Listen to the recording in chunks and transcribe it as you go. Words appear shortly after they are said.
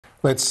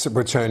Let's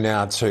return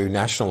now to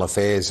national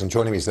affairs, and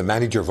joining me is the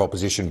manager of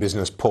opposition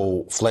business,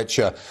 Paul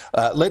Fletcher.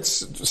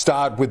 Let's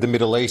start with the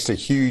Middle East, a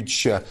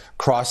huge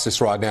crisis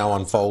right now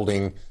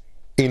unfolding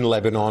in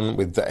Lebanon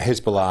with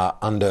Hezbollah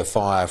under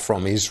fire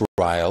from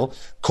Israel.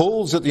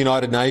 Calls at the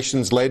United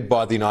Nations led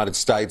by the United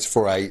States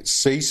for a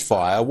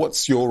ceasefire.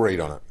 What's your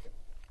read on it?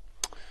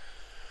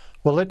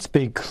 Well, let's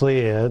be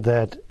clear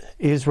that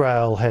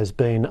Israel has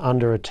been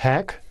under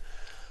attack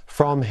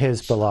from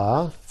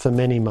Hezbollah for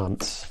many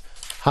months.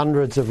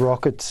 Hundreds of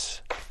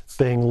rockets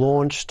being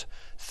launched,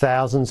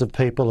 thousands of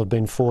people have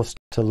been forced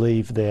to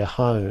leave their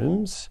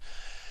homes.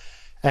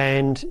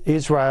 And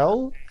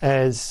Israel,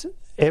 as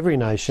every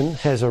nation,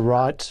 has a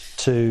right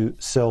to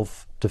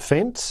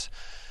self-defence.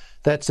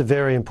 That's a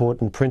very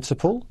important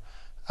principle.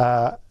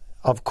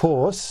 Of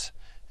course,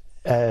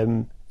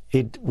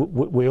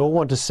 we all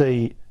want to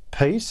see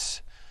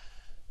peace,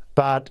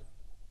 but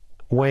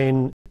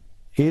when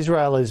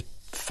Israel is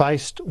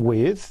faced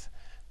with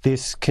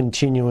this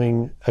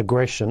continuing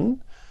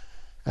aggression,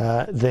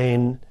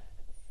 then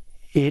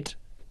it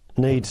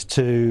needs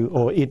to,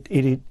 or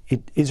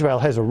Israel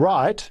has a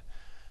right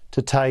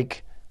to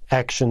take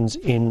actions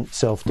in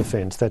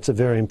self-defence. That's a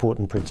very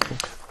important principle.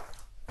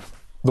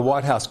 The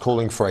White House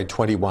calling for a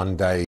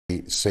 21-day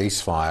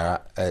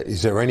ceasefire.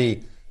 Is there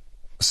any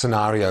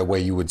scenario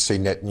where you would see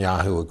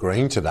Netanyahu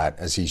agreeing to that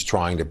as he's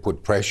trying to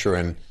put pressure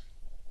and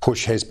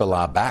push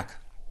Hezbollah back?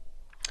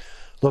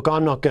 Look,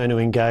 I'm not going to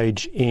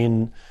engage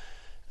in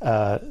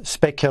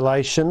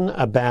speculation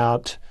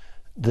about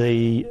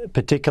the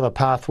particular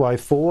pathway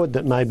forward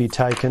that may be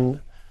taken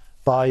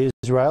by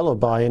Israel or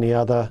by any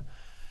other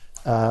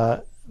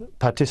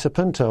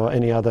participant or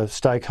any other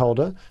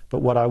stakeholder.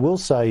 But what I will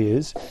say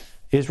is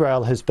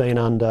Israel has been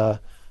under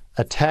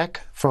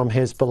attack from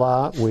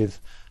Hezbollah with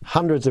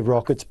hundreds of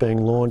rockets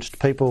being launched,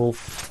 people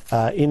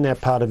in that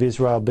part of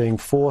Israel being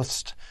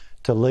forced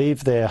to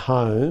leave their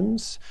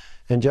homes.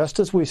 And just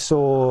as we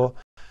saw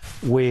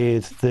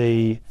with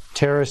the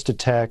terrorist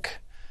attack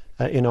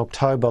in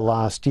October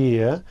last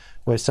year,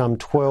 where some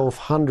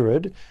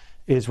 1,200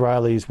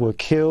 Israelis were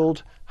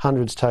killed,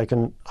 hundreds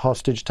taken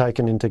hostage,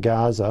 taken into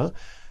Gaza,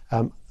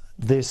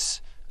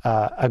 this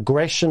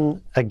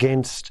aggression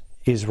against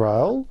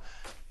Israel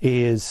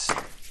is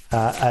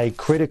a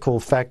critical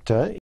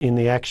factor in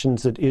the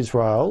actions that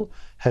Israel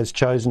has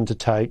chosen to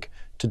take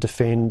to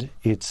defend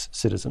its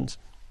citizens.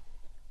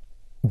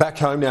 Back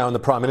home now, and the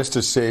Prime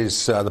Minister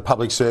says the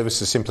public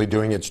service is simply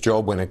doing its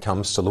job when it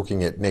comes to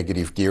looking at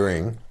negative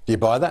gearing. Do you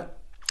buy that?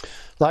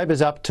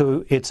 Labor's up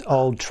to its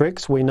old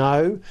tricks. We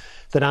know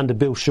that under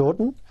Bill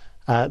Shorten,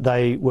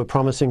 they were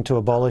promising to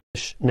abolish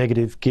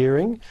negative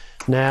gearing.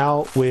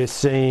 Now we're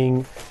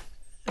seeing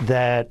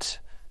that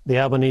the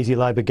Albanese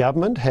Labor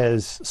government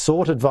has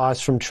sought advice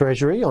from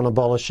Treasury on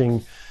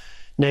abolishing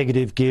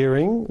negative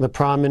gearing. The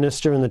Prime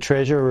Minister and the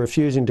Treasurer are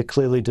refusing to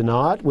clearly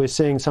deny it. We're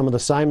seeing some of the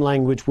same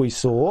language we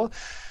saw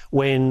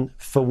when,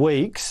 for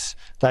weeks,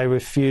 they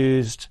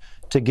refused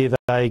to give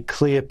a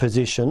clear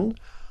position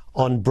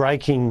on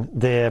breaking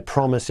their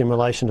promise in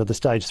relation to the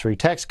Stage 3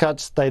 tax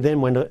cuts. They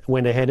then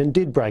went ahead and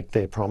did break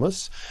their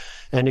promise.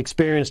 And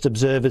experienced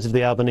observers of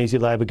the Albanese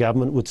Labor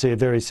government would see a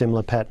very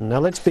similar pattern. Now,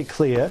 let's be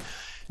clear.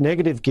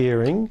 Negative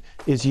gearing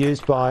is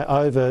used by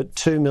over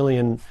 2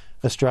 million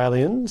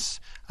Australians,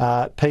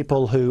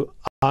 people who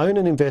own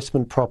an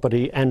investment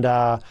property and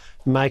are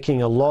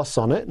making a loss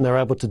on it, and they're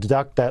able to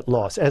deduct that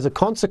loss. As a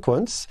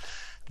consequence,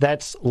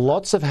 that's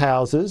lots of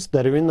houses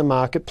that are in the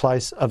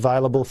marketplace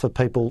available for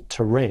people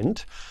to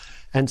rent.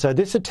 And so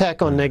this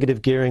attack on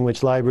negative gearing,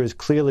 which Labor is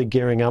clearly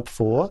gearing up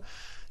for,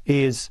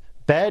 is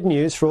bad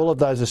news for all of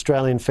those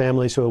Australian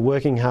families who are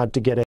working hard to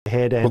get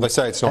ahead. And well, they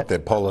say it's not their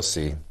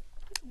policy.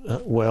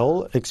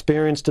 Well,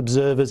 experienced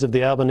observers of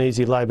the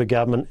Albanese Labor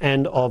government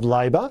and of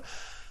Labor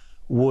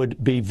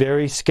would be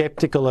very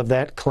sceptical of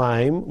that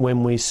claim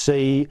when we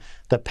see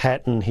the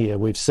pattern here.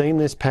 We've seen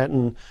this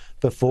pattern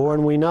before,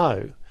 and we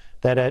know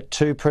that at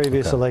two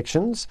previous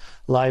elections,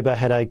 Labor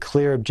had a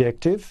clear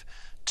objective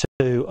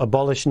to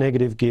abolish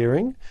negative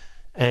gearing,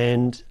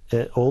 and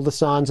all the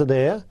signs are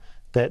there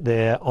that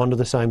they're onto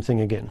the same thing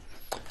again.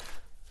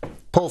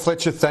 Paul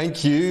Fletcher,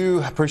 thank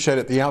you. Appreciate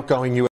it. The outgoing